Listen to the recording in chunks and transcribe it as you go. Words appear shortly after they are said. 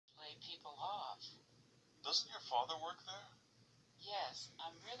Doesn't your father work there? Yes,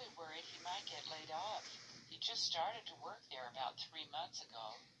 I'm really worried he might get laid off. He just started to work there about 3 months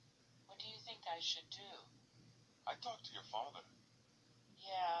ago. What do you think I should do? I talked to your father.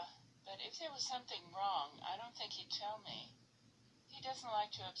 Yeah, but if there was something wrong, I don't think he'd tell me. He doesn't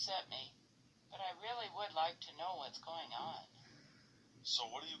like to upset me, but I really would like to know what's going on. So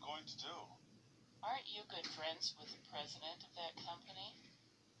what are you going to do? Aren't you good friends with the president of that company?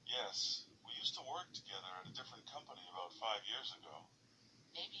 Yes, we used to work together at a different company about 5 years ago.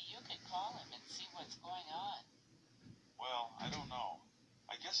 Maybe you could call him and see what's going on. Well, I don't know.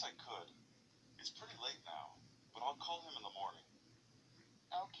 I guess I could. It's pretty late now, but I'll call him in the morning.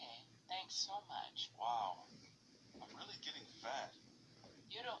 Okay, thanks so much. Wow, I'm really getting fat.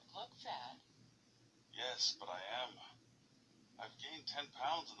 You don't look fat. Yes, but I am. I've gained 10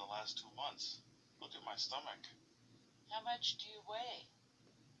 pounds in the last 2 months. Look at my stomach. How much do you weigh?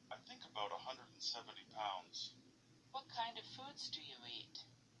 I think about 170 pounds. What kind of foods do you eat?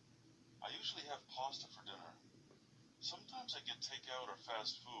 I usually have pasta for dinner. Sometimes I get takeout or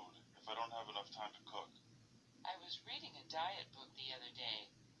fast food if I don't have enough time to cook. I was reading a diet book the other day.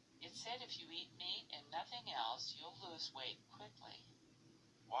 It said if you eat meat and nothing else, you'll lose weight quickly.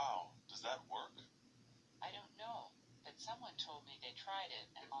 Wow, does that work? I don't know, but someone told me they tried it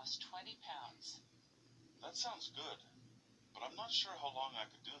and lost 20 pounds. That sounds good, but I'm not sure how long I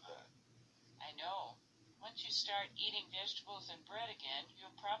could do that. I know. Once you start eating vegetables and bread again,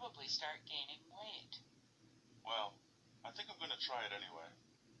 you'll probably start gaining weight. Well, I think I'm going to try it anyway.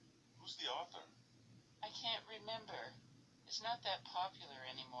 Who's the author? I can't remember. It's not that popular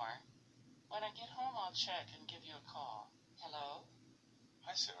anymore. When I get home, I'll check and give you a call. Hello?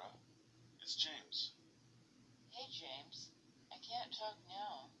 Hi, Sarah. It's James. Hey, James. I can't talk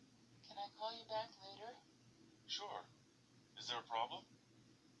now. Can I call you back later? Sure. Is there a problem?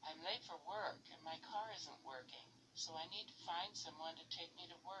 I'm late for work and my car isn't working, so I need to find someone to take me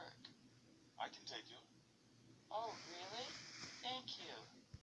to work. I can take you.